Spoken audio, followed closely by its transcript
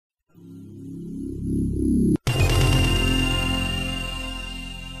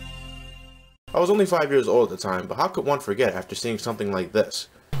I was only 5 years old at the time, but how could one forget after seeing something like this?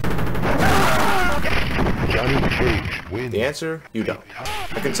 Johnny Cage wins. The answer? You don't.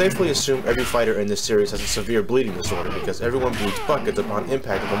 I can safely assume every fighter in this series has a severe bleeding disorder because everyone bleeds buckets upon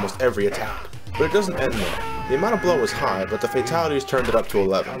impact of almost every attack. But it doesn't end there. The amount of blow was high, but the fatalities turned it up to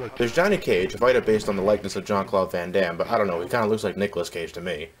 11. There's Johnny Cage, a fighter based on the likeness of Jean-Claude Van Damme, but I don't know, he kinda looks like Nicolas Cage to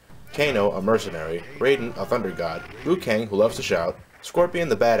me. Kano, a mercenary, Raiden, a thunder god, Liu Kang, who loves to shout, Scorpion,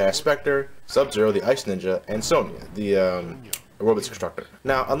 the badass Spectre, Sub-Zero, the ice ninja, and Sonya, the robots constructor.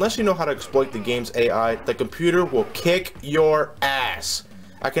 Now, unless you know how to exploit the game's AI, the computer will kick your ass.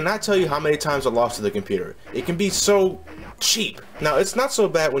 I cannot tell you how many times I lost to the computer. It can be so cheap. Now, it's not so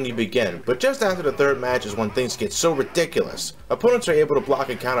bad when you begin, but just after the third match is when things get so ridiculous. Opponents are able to block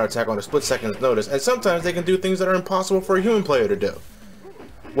and counterattack on a split second's notice, and sometimes they can do things that are impossible for a human player to do.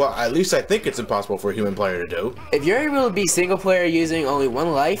 Well, at least I think it's impossible for a human player to do. If you're able to be single player using only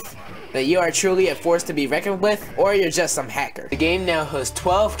one life, then you are truly a force to be reckoned with, or you're just some hacker. The game now hosts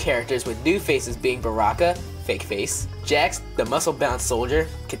 12 characters with new faces being Baraka, fake face, Jax, the muscle-bound soldier,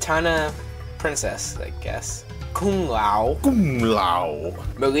 Katana, princess, I guess, Kung Lao,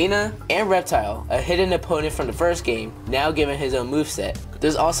 Melina, and Reptile, a hidden opponent from the first game, now given his own moveset.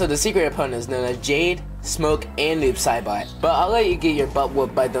 There's also the secret opponents known as Jade, Smoke, and Noob Saibot, but I'll let you get your butt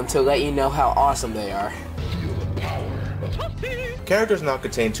whooped by them to let you know how awesome they are. Characters now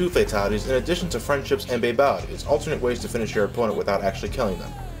contain 2 fatalities in addition to friendships and babalities, alternate ways to finish your opponent without actually killing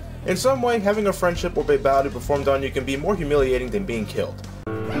them. In some way, having a friendship or babality performed on you can be more humiliating than being killed.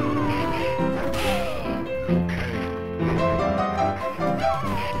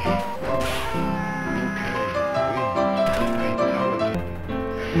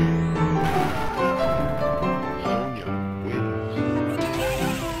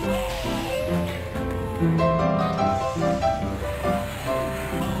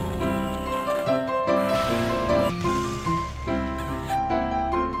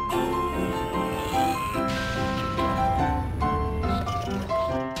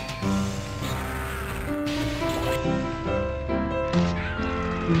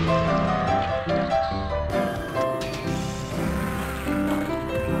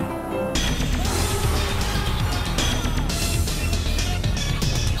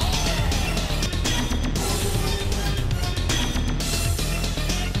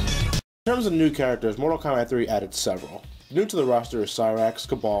 In terms of new characters, Mortal Kombat 3 added several. New to the roster is Cyrax,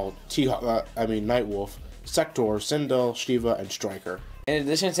 Cabal, Nightwolf, Sector, Sindel, Shiva, and Striker. In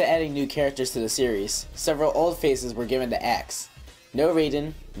addition to adding new characters to the series, several old faces were given to Axe. No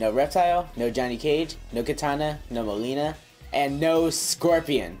Raiden, no Reptile, no Johnny Cage, no Katana, no Melina, and no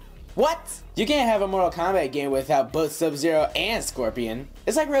Scorpion. What? You can't have a Mortal Kombat game without both Sub-Zero and Scorpion.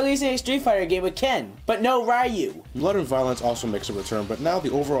 It's like releasing a Street Fighter game with Ken, but no Ryu. Blood and violence also makes a return, but now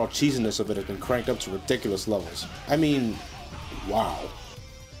the overall cheesiness of it has been cranked up to ridiculous levels. I mean, wow.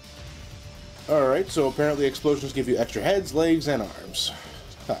 Alright, so apparently explosions give you extra heads, legs, and arms.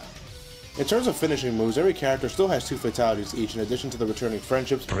 Huh. In terms of finishing moves, every character still has 2 fatalities each in addition to the returning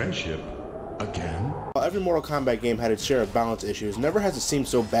friendships. Friendship? Again? While every Mortal Kombat game had its share of balance issues, never has it seemed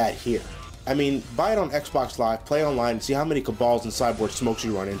so bad here. I mean, buy it on Xbox Live, play online, and see how many Cabals and Cyborg Smokes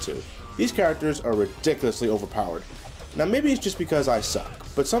you run into. These characters are ridiculously overpowered. Now maybe it's just because I suck,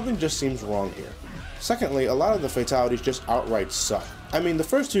 but something just seems wrong here. Secondly, a lot of the fatalities just outright suck. I mean, the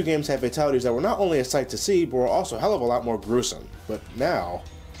first 2 games had fatalities that were not only a sight to see, but were also a hell of a lot more gruesome. But now,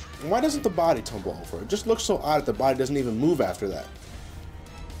 why doesn't the body tumble over? It just looks so odd that the body doesn't even move after that.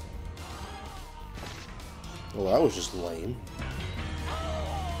 Well, that was just lame.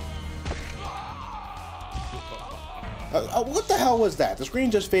 What the hell was that? The screen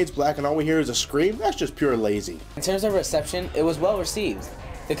just fades black and all we hear is a scream? That's just pure lazy. In terms of reception, it was well received.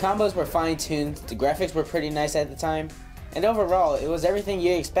 The combos were fine-tuned, the graphics were pretty nice at the time, and overall, it was everything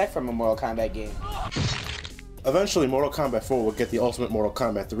you expect from a Mortal Kombat game. Eventually, Mortal Kombat 4 will get the Ultimate Mortal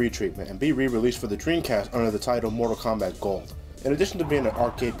Kombat 3 treatment and be re-released for the Dreamcast under the title Mortal Kombat Gold. In addition to being an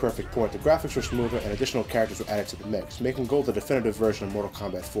arcade-perfect port, the graphics were smoother and additional characters were added to the mix, making Gold the definitive version of Mortal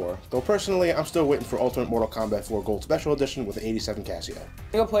Kombat 4. Though personally, I'm still waiting for Ultimate Mortal Kombat 4 Gold Special Edition with the 87 Casio.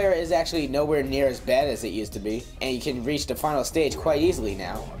 Single player is actually nowhere near as bad as it used to be, and you can reach the final stage quite easily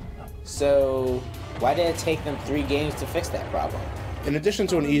now. So, why did it take them 3 games to fix that problem? In addition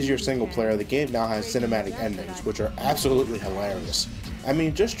to an easier single player, the game now has cinematic endings, which are absolutely hilarious. I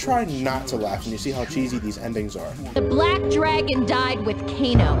mean, just try not to laugh when you see how cheesy these endings are. The Black Dragon died with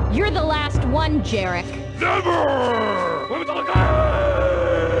Kano. You're the last one, Jarek. Never!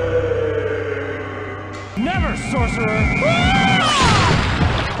 Never, sorcerer!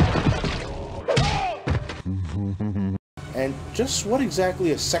 And just what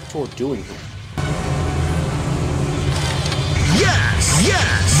exactly is Sector doing here?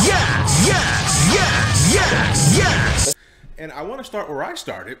 And I want to start where I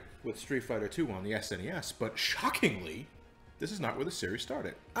started, with Street Fighter 2 on the SNES, but shockingly, this is not where the series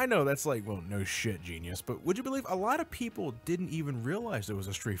started. I know that's like, well, no shit, genius, but would you believe a lot of people didn't even realize there was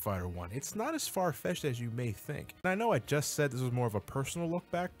a Street Fighter 1? It's not as far-fetched as you may think. And I know I just said this was more of a personal look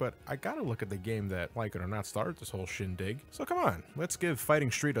back, but I gotta look at the game that, like it or not, started this whole shindig. So come on, let's give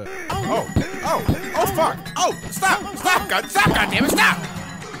Fighting Street a... Oh fuck! Oh, stop, goddammit, stop!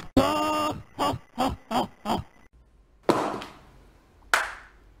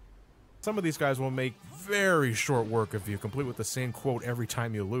 Some of these guys will make very short work of you, complete with the same quote every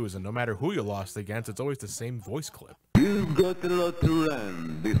time you lose, and no matter who you lost against, it's always the same voice clip. You've got a lot to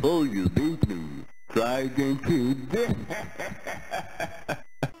learn before you beat me. Try again, kid.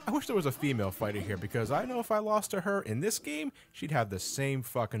 I wish there was a female fighter here, because I know if I lost to her in this game, she'd have the same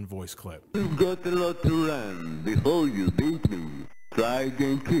fucking voice clip. You've got a lot to learn before you beat me. Try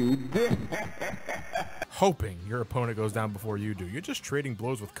again, kid. Hoping your opponent goes down before you do. You're just trading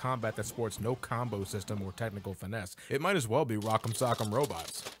blows with combat that sports no combo system or technical finesse. It might as well be Rock'em Sock'em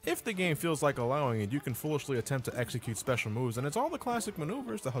robots. If the game feels like allowing it, you can foolishly attempt to execute special moves, and it's all the classic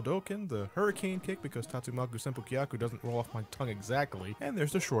maneuvers, the Hadouken, the Hurricane Kick, because Tatsumaku Senpu Kyaku doesn't roll off my tongue exactly, and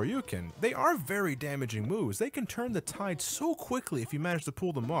there's the Shoryuken. They are very damaging moves. They can turn the tide so quickly if you manage to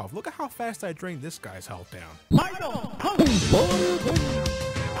pull them off. Look at how fast I drained this guy's health down.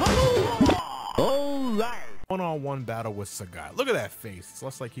 Alright. One-on-one battle with Sagat. Look at that face. It's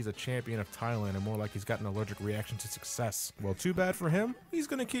less like he's a champion of Thailand and more like he's got an allergic reaction to success. Well, too bad for him. He's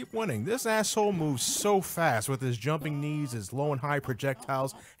gonna keep winning. This asshole moves so fast with his jumping knees, his low and high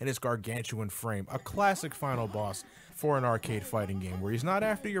projectiles, and his gargantuan frame. A classic final boss for an arcade fighting game where he's not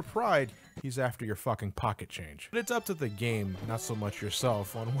after your pride, he's after your fucking pocket change. But it's up to the game, not so much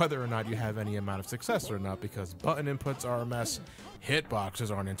yourself, on whether or not you have any amount of success or not, because button inputs are a mess, hitboxes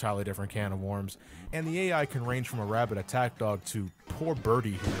are an entirely different can of worms, and the AI can range from a rabid attack dog to poor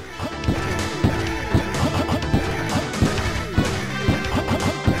birdie here.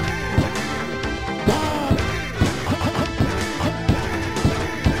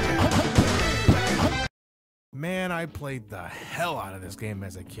 Man, I played the hell out of this game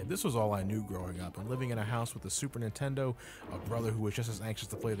as a kid. This was all I knew growing up, and living in a house with a Super Nintendo, a brother who was just as anxious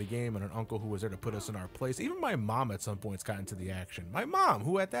to play the game, and an uncle who was there to put us in our place. Even my mom at some points got into the action. My mom,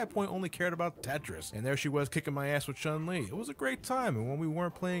 who at that point only cared about Tetris, and there she was kicking my ass with Chun-Li. It was a great time, and when we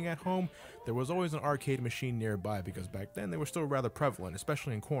weren't playing at home, there was always an arcade machine nearby, because back then they were still rather prevalent,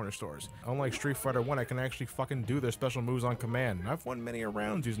 especially in corner stores. Unlike Street Fighter 1, I can actually fucking do their special moves on command, and I've won many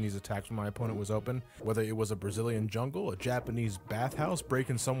rounds using these attacks when my opponent was open, whether it was a Brazilian jungle, a Japanese bathhouse,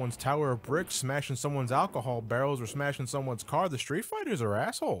 breaking someone's tower of bricks, smashing someone's alcohol barrels, or smashing someone's car. The Street Fighters are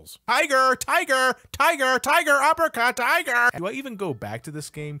assholes. Tiger, tiger, tiger, tiger, uppercut, tiger. Do I even go back to this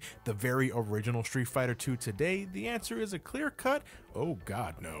game, the very original Street Fighter 2 today? The answer is a clear cut, oh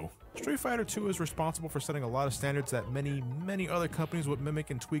god no. Street Fighter 2 is responsible for setting a lot of standards that many other companies would mimic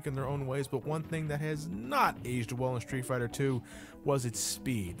and tweak in their own ways, but one thing that has not aged well in Street Fighter 2 was its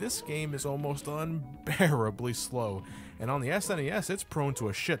speed. This game is almost unbearably slow, and on the SNES it's prone to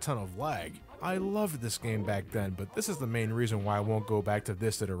a shit ton of lag. I loved this game back then, but this is the main reason why I won't go back to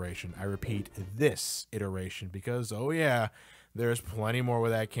this iteration. I repeat, this iteration, because oh yeah, there's plenty more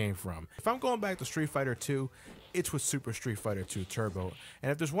where that came from. If I'm going back to Street Fighter 2, it's with Super Street Fighter 2 Turbo,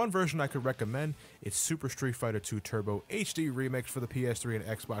 and if there's one version I could recommend, it's Super Street Fighter 2 Turbo HD Remix for the PS3 and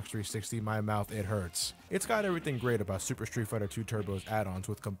Xbox 360. My mouth, it hurts. It's got everything great about Super Street Fighter 2 Turbo's add-ons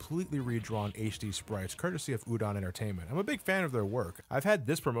with completely redrawn HD sprites, courtesy of Udon Entertainment. I'm a big fan of their work. I've had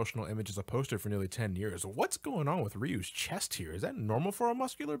this promotional image as a poster for nearly 10 years. What's going on with Ryu's chest here? Is that normal for a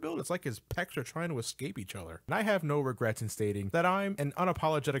muscular build? It's like his pecs are trying to escape each other. And I have no regrets in stating that I'm an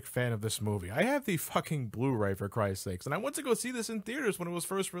unapologetic fan of this movie. I have the fucking Blu-ray, for Christ's sakes, and I went to go see this in theaters when it was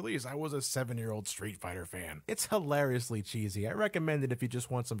first released. I was a 7-year-old Street Fighter fan. It's hilariously cheesy. I recommend it if you just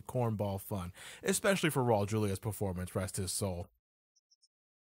want some cornball fun, especially for Raul Julia's performance, rest his soul.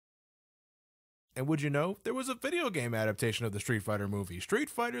 And would you know, there was a video game adaptation of the Street Fighter movie. Street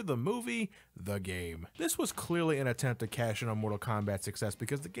Fighter the movie, the game. This was clearly an attempt to cash in on Mortal Kombat's success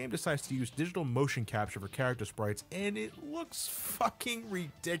because the game decides to use digital motion capture for character sprites and it looks fucking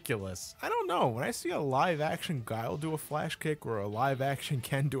ridiculous. I don't know, when I see a live action Guile do a flash kick or a live action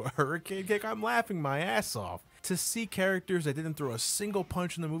Ken do a hurricane kick, I'm laughing my ass off. To see characters that didn't throw a single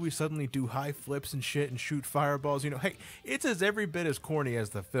punch in the movie suddenly do high flips and shit and shoot fireballs, you know, hey, it's as every bit as corny as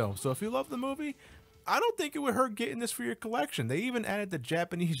the film. So if you love the movie, I don't think it would hurt getting this for your collection. They even added the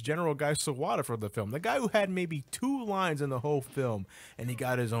Japanese general guy Sawada for the film. The guy who had maybe 2 lines in the whole film, and he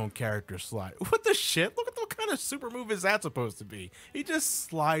got his own character slide. What the shit? Look at what kind of super move is that supposed to be? He just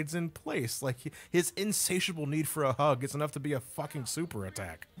slides in place. Like, his insatiable need for a hug is enough to be a fucking super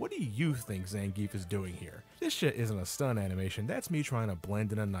attack. What do you think Zangief is doing here? This shit isn't a stun animation. That's me trying to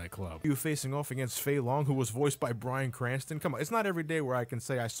blend in a nightclub. You facing off against Fei Long, who was voiced by Bryan Cranston? Come on, it's not every day where I can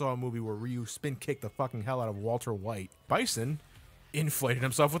say I saw a movie where Ryu spin kicked the fucking hell out of Walter White. Bison inflated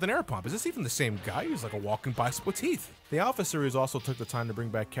himself with an air pump. Is this even the same guy? He's like a walking bicycle with teeth. The Alpha series also took the time to bring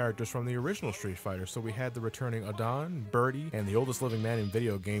back characters from the original Street Fighter, so we had the returning Adon, Birdie, and the oldest living man in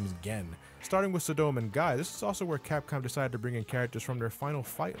video games, Gen. Starting with Sodom and Guy, this is also where Capcom decided to bring in characters from their Final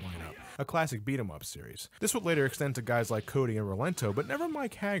Fight lineup, a classic beat-em-up series. This would later extend to guys like Cody and Rolento, but never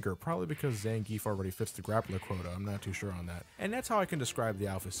Mike Hager, probably because Zangief already fits the grappler quota. I'm not too sure on that. And that's how I can describe the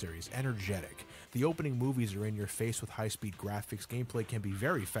Alpha series: energetic. The opening movies are in your face with high-speed graphics. Gameplay can be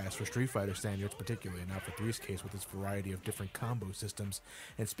very fast for Street Fighter standards, particularly in Alpha 3's case with its variety of different combo systems.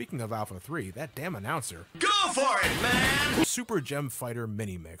 And speaking of Alpha 3, that damn announcer. Go for it, man! Super Gem Fighter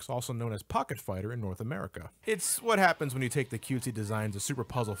Mini Mix, also known as Pocket Fighter in North America. It's what happens when you take the cutesy designs of Super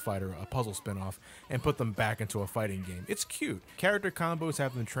Puzzle Fighter, a puzzle spin-off, and put them back into a fighting game. It's cute. Character combos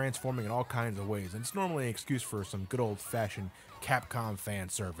have them transforming in all kinds of ways, and it's normally an excuse for some good old-fashioned Capcom fan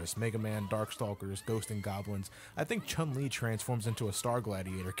service. Mega Man, Darkstalkers, Ghost and Goblins. I think Chun-Li transforms into a Star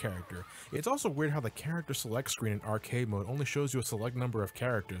Gladiator character. It's also weird how the character select screen in arcade mode only shows you a select number of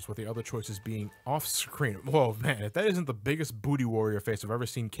characters, with the other choices being off-screen. Whoa, man, if that isn't the biggest booty warrior face I've ever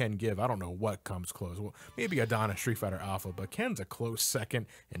seen Ken give, I don't know what comes close. Well, maybe Adonis Street Fighter Alpha, but Ken's a close second,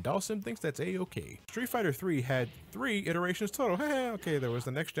 and Dawson thinks that's a-okay. Street Fighter 3 had 3 iterations total. Okay, there was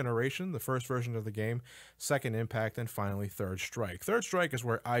the next generation, the first version of the game, second Impact, and finally Third Strike. Third Strike is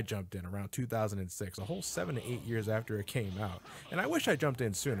where I jumped in around 2006, a whole 7 to 8 years after it came out. And I wish I jumped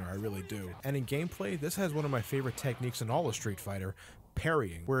in sooner, I really do. And in gameplay, this has one of my favorite techniques in all of Street Fighter: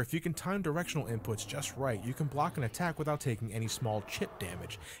 parrying, where if you can time directional inputs just right, you can block an attack without taking any small chip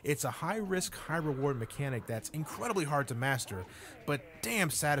damage. It's a high-risk, high-reward mechanic that's incredibly hard to master, but damn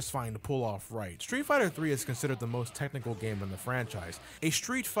satisfying to pull off right. Street Fighter 3 is considered the most technical game in the franchise, a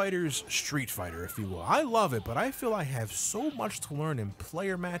Street Fighter's Street Fighter, if you will. I love it, but I feel I have so much to learn in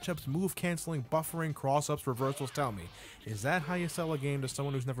player matchups, move canceling, buffering, cross-ups, reversals. Tell me, is that how you sell a game to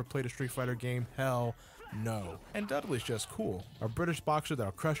someone who's never played a Street Fighter game? Hell no. And Dudley's just cool. A British boxer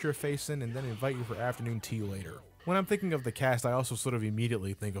that'll crush your face in and then invite you for afternoon tea later. When I'm thinking of the cast, I also sort of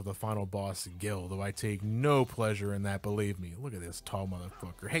immediately think of the final boss, Gil, though I take no pleasure in that, believe me. Look at this tall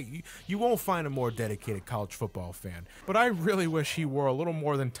motherfucker. Hey, you won't find a more dedicated college football fan, but I really wish he wore a little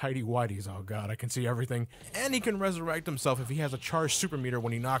more than tighty whities. Oh god, I can see everything. And he can resurrect himself if he has a charged super meter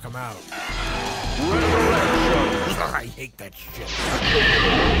when you knock him out. I hate that shit.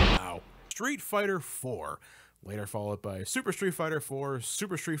 Ow. Street Fighter 4. Later followed by Super Street Fighter 4,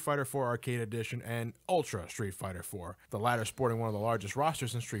 Super Street Fighter 4 Arcade Edition, and Ultra Street Fighter 4, the latter sporting one of the largest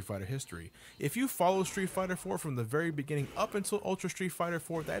rosters in Street Fighter history. If you follow Street Fighter 4 from the very beginning up until Ultra Street Fighter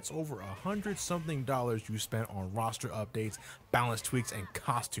 4, that's over $100-something you spent on roster updates, balance tweaks, and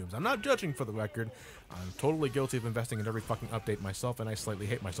costumes. I'm not judging, for the record. I'm totally guilty of investing in every fucking update myself, and I slightly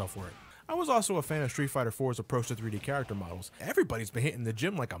hate myself for it. I was also a fan of Street Fighter 4's approach to 3D character models. Everybody's been hitting the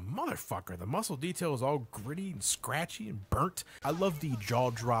gym like a motherfucker. The muscle detail is all gritty and scratchy and burnt. I love the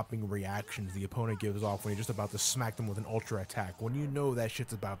jaw-dropping reactions the opponent gives off when you're just about to smack them with an ultra attack, when you know that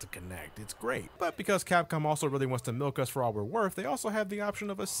shit's about to connect. It's great. But because Capcom also really wants to milk us for all we're worth, they also have the option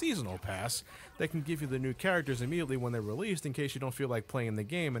of a seasonal pass that can give you the new characters immediately when they're released, in case you don't feel like playing the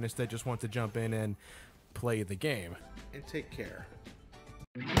game and instead just want to jump in and play the game. And take care.